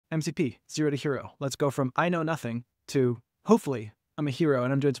MCP, 0 to hero. Let's go from I know nothing to hopefully I'm a hero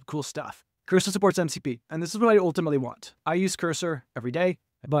and I'm doing some cool stuff. Cursor supports MCP, and this is what I ultimately want. I use Cursor every day,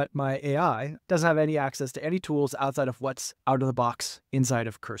 but my AI doesn't have any access to any tools outside of what's out of the box inside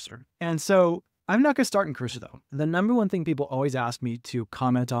of Cursor. And so I'm not going to start in Cursor though. The number one thing people always ask me to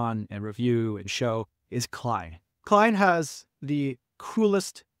comment on and review and show is Cline. Cline has the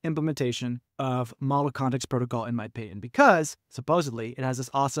coolest implementation of model context protocol in my opinion, because supposedly it has this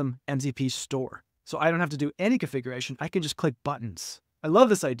awesome MCP store. So I don't have to do any configuration. I can just click buttons. I love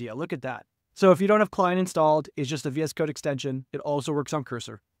this idea. Look at that. So if you don't have Cline installed, it's just a VS Code extension. It also works on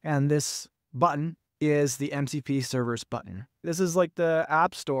Cursor. And this button is the MCP servers button. This is like the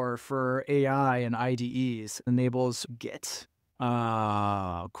app store for AI and IDEs. Enables Git.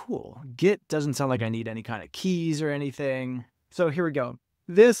 Cool. Git doesn't sound like I need any kind of keys or anything. So here we go.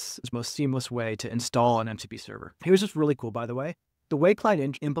 This is the most seamless way to install an MCP server. Here's what's really cool, by the way. The way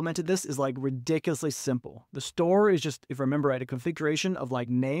Cline implemented this is like ridiculously simple. The store is just, if I remember right, a configuration of like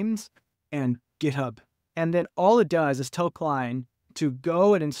names and GitHub. And then all it does is tell Cline to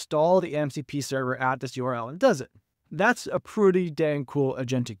go and install the MCP server at this URL, and it does it. That's a pretty dang cool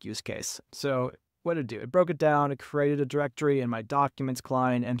agentic use case. So what did it do? It broke it down. It created a directory in my documents,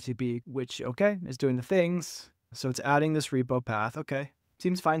 Cline, MCP, which, okay, is doing the things. So it's adding this repo path. Okay,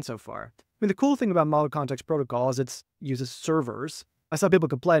 seems fine so far. I mean, the cool thing about model context protocol is it uses servers. I saw people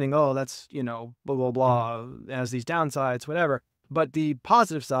complaining, oh, that's, blah, blah, blah, has these downsides, whatever. But the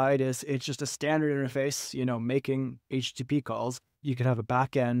positive side is it's just a standard interface, making HTTP calls. You could have a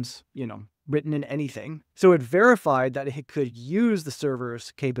backend, written in anything. So it verified that it could use the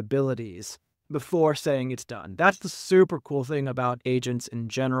server's capabilities before saying it's done. That's the super cool thing about agents in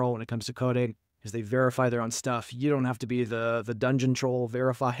general when it comes to coding, is they verify their own stuff. You don't have to be the dungeon troll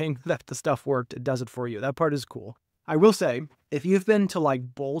verifying that the stuff worked. It does it for you. That part is cool. I will say, if you've been to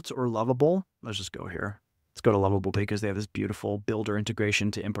like Bolt or Lovable, let's just go here. Let's go to Lovable because they have this beautiful Builder integration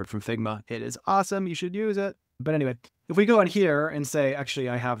to import from Figma. It is awesome. You should use it. But anyway, if we go in here and say, actually,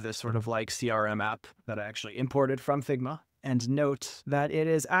 I have this sort of like CRM app that I actually imported from Figma, and note that it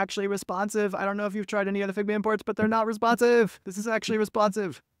is actually responsive. I don't know if you've tried any other Figma imports, but they're not responsive. This is actually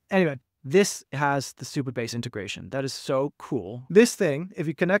responsive. Anyway, this has the Supabase integration. That is so cool. This thing, if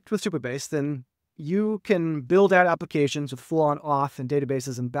you connect with Supabase, then you can build out applications with full-on auth and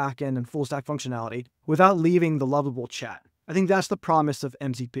databases and backend and full-stack functionality without leaving the lovable chat. I think that's the promise of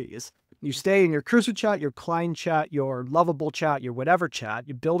MCP, is you stay in your Cursor chat, your Cline chat, your lovable chat, your whatever chat,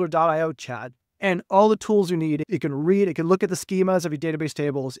 your Builder.io chat, and all the tools you need. It can read, it can look at the schemas of your database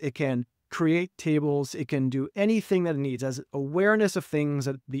tables, it can create tables, it can do anything that it needs. It has awareness of things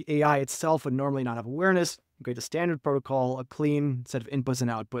that the AI itself would normally not have awareness. Create a standard protocol, a clean set of inputs and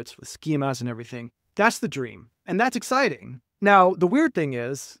outputs with schemas and everything. That's the dream. And that's exciting. Now, the weird thing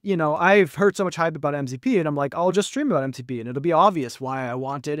is, I've heard so much hype about MCP, and I'm like, I'll just stream about MCP, and it'll be obvious why I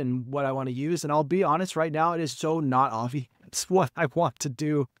want it and what I want to use. And I'll be honest, right now, it is so not obvious. It's what I want to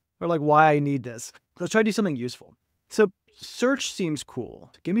do, or like why I need this. Let's try to do something useful. So search seems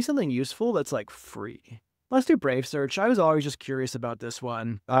cool. Give me something useful that's like free. Let's do Brave search. I was always just curious about this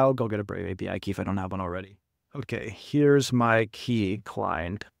one. I'll go get a Brave API key if I don't have one already. Okay, here's my key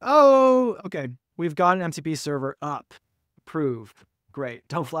client. Oh, okay. We've got an MCP server up. Approved. Great.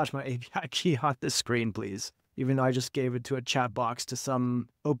 Don't flash my API key on this screen, please. Even though I just gave it to a chat box, to some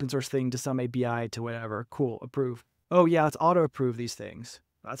open source thing, to some API, to whatever. Cool. Approve. Oh yeah, let's auto approve these things.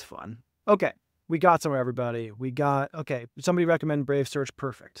 That's fun. Okay. We got somewhere, everybody. Okay. Somebody recommend Brave search.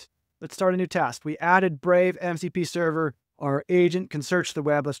 Perfect. Let's start a new task. We added Brave MCP server. Our agent can search the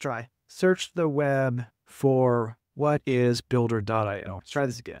web. Let's try. Search the web for what is Builder.io. Let's try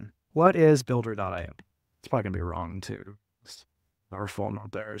this again. What is Builder.io? It's probably going to be wrong too. It's our phone,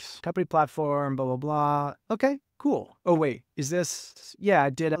 not theirs. Company platform, blah, blah, blah. Okay, cool. Oh, wait, is this? Yeah, I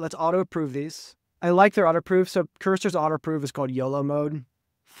did it. Let's auto approve these. I like their auto approve. So Cursor's auto approve is called YOLO mode.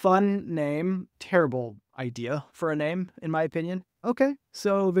 Fun name, terrible idea for a name, in my opinion. Okay,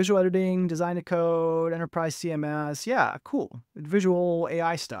 so visual editing, design to code, enterprise CMS. Yeah, cool. Visual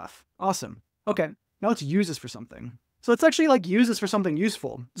AI stuff. Awesome. Okay, now let's use this for something. So let's actually use this for something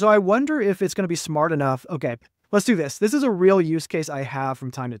useful. So I wonder if it's going to be smart enough. Okay, let's do this. This is a real use case I have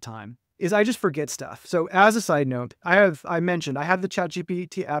from time to time, is I just forget stuff. So as a side note, I mentioned I have the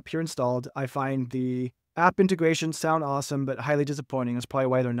ChatGPT app here installed. I find the app integrations sound awesome, but highly disappointing. That's probably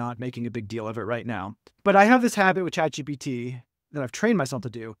why they're not making a big deal of it right now. But I have this habit with ChatGPT that I've trained myself to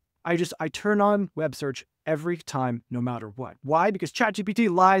do. I turn on web search every time, no matter what. Why? Because ChatGPT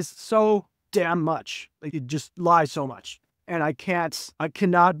lies so damn much. It just lies so much. And I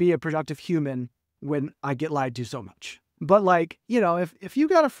cannot be a productive human when I get lied to so much. But like, if you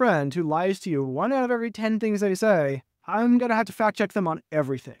got a friend who lies to you 1 out of every 10 things they say, I'm going to have to fact check them on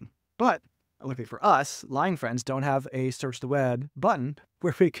everything. But luckily for us, lying friends don't have a search the web button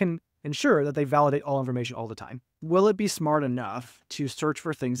where we can ensure that they validate all information all the time. Will it be smart enough to search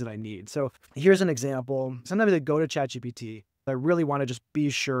for things that I need? So here's an example. Sometimes I go to ChatGPT. I really want to just be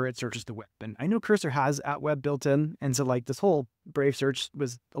sure it searches the web. And I know Cursor has @web built in. And so like this whole Brave search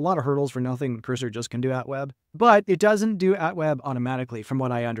was a lot of hurdles for nothing. Cursor just can do @web, but it doesn't do @web automatically from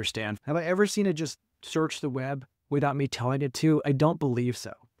what I understand. Have I ever seen it just search the web without me telling it to? I don't believe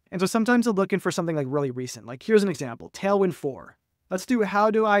so. And so sometimes I'm looking for something like really recent. Like here's an example, Tailwind 4. Let's do,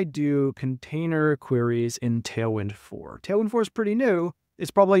 how do I do container queries in Tailwind 4? Tailwind 4 is pretty new.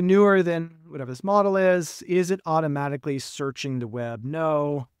 It's probably newer than whatever this model is. Is it automatically searching the web?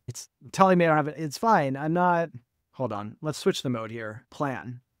 No. It's telling me I don't have it. It's fine. I'm not. Hold on. Let's switch the mode here.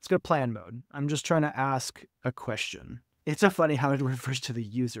 Plan. Let's go to plan mode. I'm just trying to ask a question. It's so funny how it refers to the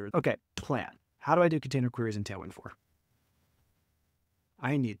user. Okay, plan. How do I do container queries in Tailwind 4?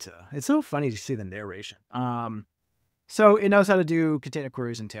 I need to. It's so funny to see the narration. So it knows how to do container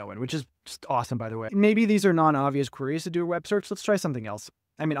queries in Tailwind, which is just awesome, by the way. Maybe these are non-obvious queries to do a web search. Let's try something else.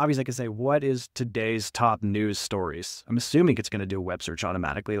 I mean, obviously I could say, what is today's top news stories? I'm assuming it's going to do a web search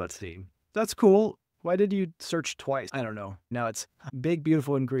automatically. Let's see. That's cool. Why did you search twice? I don't know. Now it's big,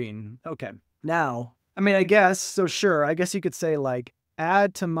 beautiful, and green. Okay. Now, I mean, I guess, so sure, I guess you could say like,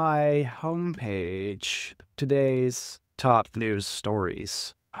 add to my homepage today's top news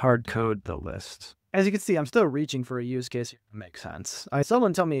stories. Hard code the list. As you can see, I'm still reaching for a use case that makes sense.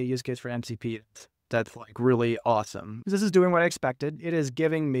 Someone tell me a use case for MCP that's like really awesome. This is doing what I expected. It is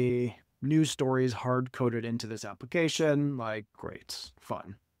giving me news stories hard-coded into this application. Like, great,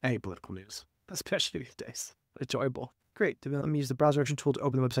 fun. I hate political news, especially these days. Enjoyable. Great. Let me use the browser action tool to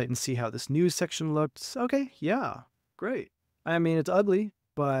open the website and see how this news section looks. Okay, yeah, great. I mean, it's ugly,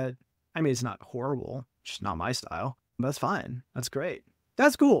 but I mean, it's not horrible. It's just not my style. That's fine. That's great.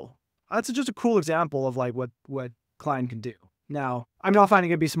 That's cool. That's just a cool example of like what Cline can do. Now, I'm not finding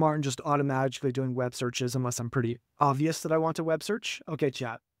it to be smart and just automatically doing web searches unless I'm pretty obvious that I want to web search. Okay,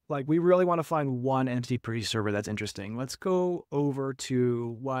 chat. Like we really want to find one MCP server that's interesting. Let's go over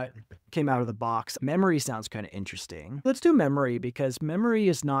to what came out of the box. Memory sounds kind of interesting. Let's do memory because memory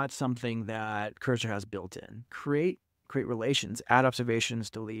is not something that Cursor has built in. Create relations, add observations,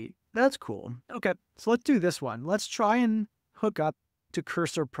 delete. That's cool. Okay, so let's do this one. Let's try and hook up to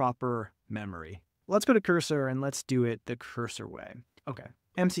Cursor proper memory. Let's go to Cursor and let's do it the Cursor way. Okay,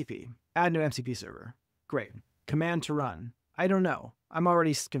 MCP, add new MCP server. Great. Command to run. I don't know. I'm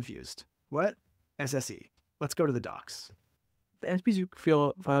already confused. What? SSE. Let's go to the docs. The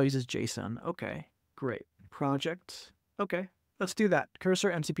MCP file uses JSON. Okay, great. Project. Okay, let's do that.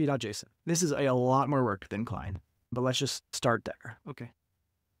 Cursor mcp.json. This is a lot more work than Cline, but let's just start there. Okay.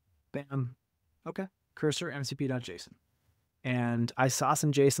 Bam. Okay. Cursor mcp.json. And I saw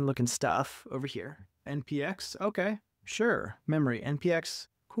some JSON looking stuff over here. NPX, okay, sure. Memory, NPX,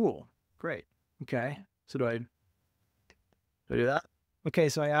 cool, great. Okay, so do I do that? Okay,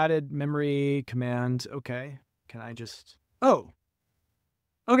 so I added memory command, okay. Can I just, oh,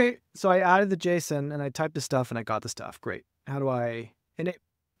 okay. So I added the JSON and I typed the stuff and I got the stuff, great. How do I enable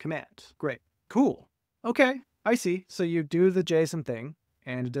command? Great, cool. Okay, I see. So you do the JSON thing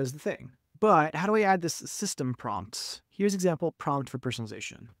and it does the thing. But how do I add this system prompts? Here's example prompt for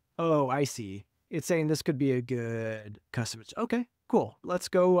personalization. Oh, I see. It's saying this could be a good customization. Okay, cool. Let's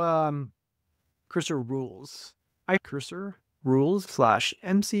go Cursor rules. Cursor rules /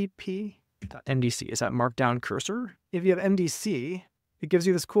 MCP.MDC. Is that markdown cursor? If you have MDC, it gives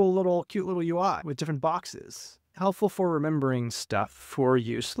you this cool cute little UI with different boxes. Helpful for remembering stuff for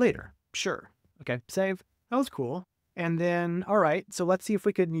use later. Sure. Okay, save. That was cool. And then, all right, so let's see if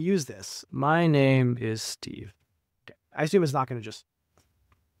we can use this. My name is Steve. Okay. I assume it's not going to just...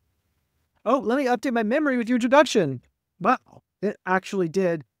 Oh, let me update my memory with your introduction. Wow, it actually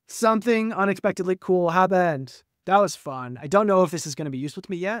did. Something unexpectedly cool happened. That was fun. I don't know if this is going to be useful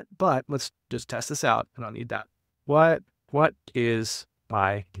to me yet, but let's just test this out. I don't need that. What is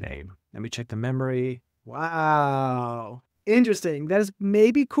my name? Let me check the memory. Wow. Interesting. That is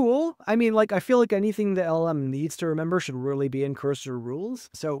maybe cool. I mean, like, I feel like anything the LLM needs to remember should really be in Cursor rules.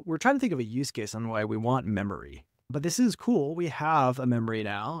 So we're trying to think of a use case on why we want memory. But this is cool. We have a memory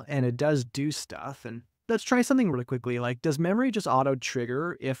now, and it does do stuff. And let's try something really quickly. Like, does memory just auto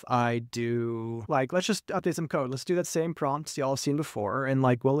trigger if I do, like, let's just update some code. Let's do that same prompt y'all have seen before. And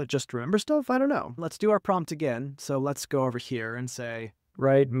like, will it just remember stuff? I don't know. Let's do our prompt again. So let's go over here and say,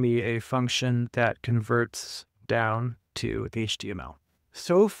 write me a function that converts down to HTML.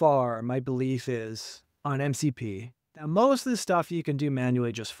 So far, my belief is on MCP Now, most of the stuff you can do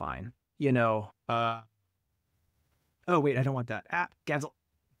manually just fine. You know, oh wait, I don't want that. Cancel.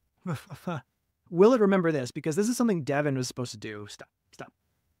 Will it remember this? Because this is something Devin was supposed to do. Stop.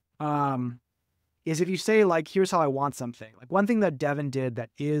 Is if you say like, here's how I want something. Like one thing that Devin did that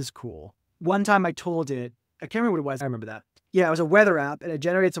is cool. One time I told it, I can't remember what it was. I remember that. Yeah, it was a weather app and it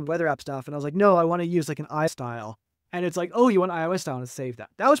generated some weather app stuff. And I was like, no, I want to use like an iOS style. And it's like, oh, you want iOS style and save that.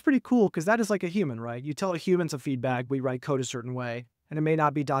 That was pretty cool because that is like a human, right? You tell a human some feedback. We write code a certain way and it may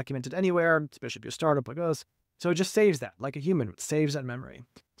not be documented anywhere, especially if you're a startup like us. So it just saves that like a human. It saves that memory.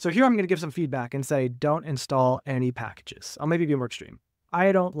 So here I'm going to give some feedback and say, don't install any packages. I'll maybe be more extreme.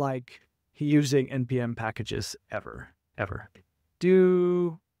 I don't like using NPM packages ever.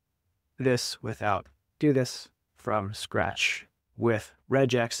 Do this from scratch with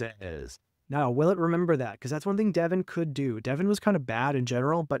regexes. Now, will it remember that? Because that's one thing Devin could do. Devin was kind of bad in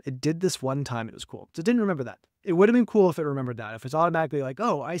general, but it did this one time. It was cool. So it didn't remember that. It would have been cool if it remembered that. If it's automatically like,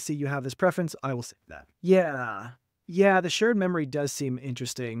 oh, I see you have this preference, I will save that. Yeah, the shared memory does seem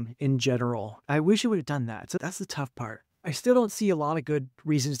interesting in general. I wish it would have done that. So that's the tough part. I still don't see a lot of good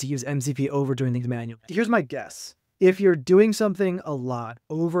reasons to use MCP over doing things manually. Here's my guess. If you're doing something a lot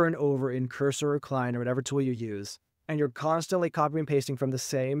over and over in Cursor or Cline or whatever tool you use, and you're constantly copying and pasting from the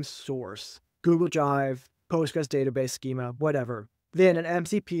same source, Google Drive, Postgres database schema, whatever, then an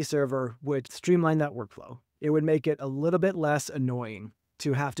MCP server would streamline that workflow. It would make it a little bit less annoying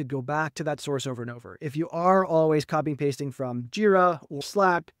to have to go back to that source over and over. If you are always copying and pasting from Jira or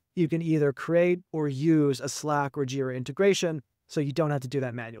Slack, you can either create or use a Slack or Jira integration so you don't have to do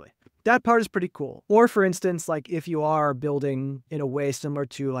that manually. That part is pretty cool. Or for instance, like if you are building in a way similar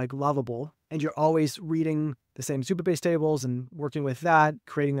to like Lovable and you're always reading the same Supabase tables and working with that,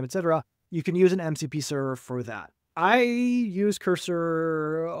 creating them, etc., you can use an MCP server for that. I use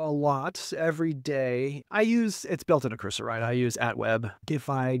Cursor a lot every day. It's built in a Cursor, right? I use @web. If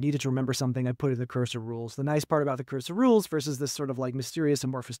I needed to remember something, I put in the Cursor rules. The nice part about the Cursor rules versus this sort of like mysterious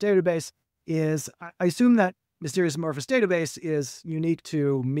amorphous database is I assume that mysterious amorphous database is unique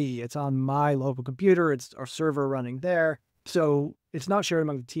to me. It's on my local computer. It's our server running there. So it's not shared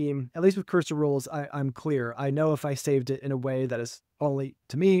among the team. At least with Cursor rules, I'm clear. I know if I saved it in a way that is only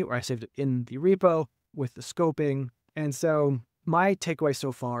to me, or I saved it in the repo with the scoping. And so my takeaway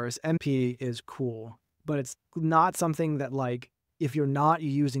so far is MP is cool, but it's not something that like, if you're not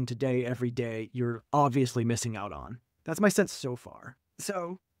using today every day, you're obviously missing out on. That's my sense so far.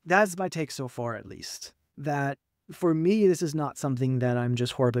 So that's my take so far, at least, that for me, this is not something that I'm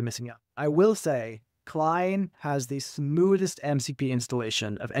just horribly missing out. I will say Cline has the smoothest MCP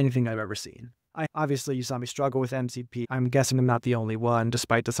installation of anything I've ever seen. Obviously, you saw me struggle with MCP. I'm guessing I'm not the only one,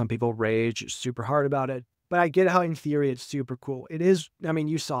 despite that some people rage super hard about it. But I get how, in theory, it's super cool. It is, I mean,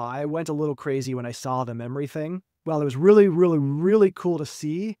 you saw, I went a little crazy when I saw the memory thing. While it was really, really, really cool to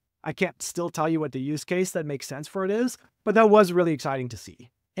see, I can't still tell you what the use case that makes sense for it is, but that was really exciting to see.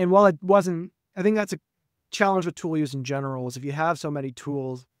 And while it wasn't, I think that's a challenge with tool use in general, is if you have so many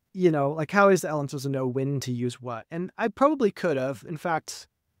tools, you know, like how is the LM supposed to know when to use what? And I probably could have. In fact,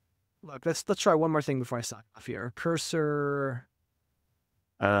 look, let's try one more thing before I sign off here. Cursor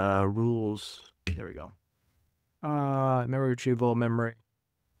rules. There we go. Memory retrieval, memory.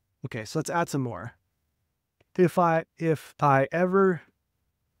 Okay, so let's add some more. If I ever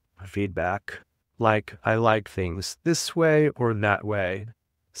feedback, like I like things this way or that way,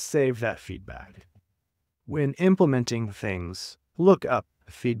 save that feedback. When implementing things, look up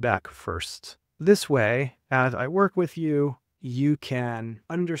feedback first. This way, as I work with you, you can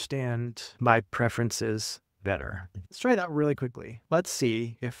understand my preferences better. Let's try that really quickly. Let's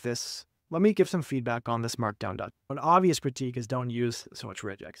see if this, let me give some feedback on this markdown dot. An obvious critique is don't use so much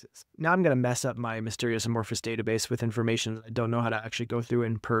regexes. Now I'm going to mess up my mysterious amorphous database with information that I don't know how to actually go through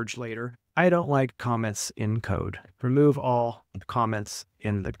and purge later. I don't like comments in code. Remove all comments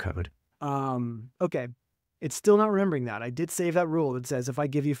in the code. Okay. It's still not remembering that. I did save that rule that says if I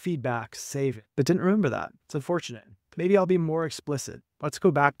give you feedback, save it. But didn't remember that. It's unfortunate. Maybe I'll be more explicit. Let's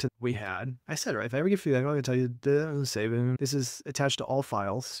go back to what we had. I said, right, if I ever give feedback, I'm going to tell you, save it. This is attached to all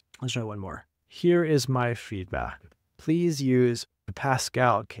files. Let's try one more. Here is my feedback. Please use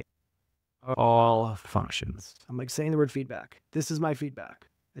Pascal all functions. I'm like saying the word feedback. This is my feedback.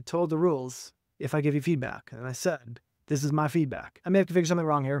 I told the rules if I give you feedback. And I said, this is my feedback. I may have configured something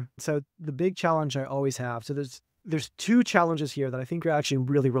wrong here. So the big challenge I always have, so there's two challenges here that I think are actually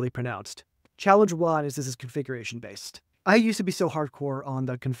really, really pronounced. Challenge one is this is configuration based. I used to be so hardcore on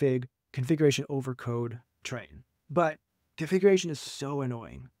the configuration over code train, but configuration is so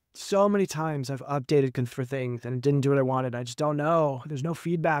annoying. So many times I've updated for things and it didn't do what I wanted. I just don't know. There's no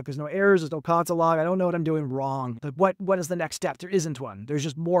feedback. There's no errors. There's no console log. I don't know what I'm doing wrong. Like what is the next step? There isn't one. There's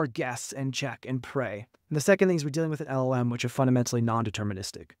just more guess and check and pray. And the second thing is we're dealing with an LLM, which are fundamentally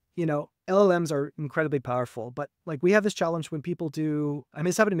non-deterministic. You know, LLMs are incredibly powerful, but like we have this challenge when people do, I mean,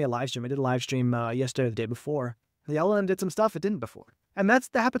 this happened to me a live stream. I did a live stream yesterday or the day before. The LLM did some stuff it didn't before. And that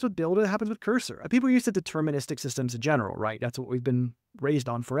happens with Builder, that happens with Cursor. People are used to deterministic systems in general, right? That's what we've been raised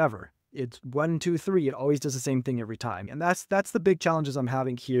on forever. It's 1, 2, 3. It always does the same thing every time. And that's the big challenges I'm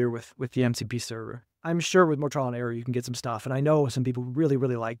having here with the MCP server. I'm sure with more trial and error, you can get some stuff. And I know some people really,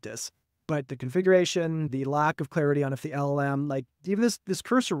 really like this. But the configuration, the lack of clarity on if the LLM, like even this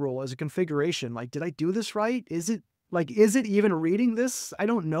cursor rule as a configuration, like, did I do this right? Is it even reading this? I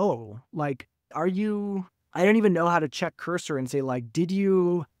don't know. Like, I don't even know how to check cursor and say, like, did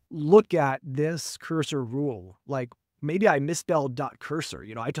you look at this cursor rule? Like, maybe I misspelled .cursor,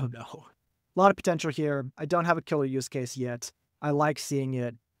 you know, I don't know. A lot of potential here. I don't have a killer use case yet. I like seeing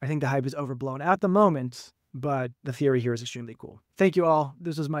it. I think the hype is overblown at the moment, but the theory here is extremely cool. Thank you all.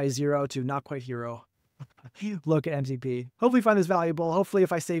 This was my 0 to not quite hero look at MCP. Hopefully you find this valuable. Hopefully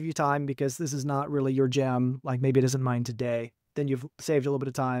if I save you time, because this is not really your jam, like maybe it isn't mine today, then you've saved a little bit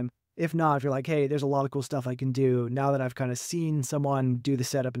of time. If not, if you're like, hey, there's a lot of cool stuff I can do now that I've kind of seen someone do the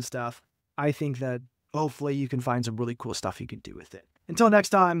setup and stuff, I think that hopefully you can find some really cool stuff you can do with it. Until next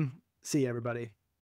time, see you, everybody.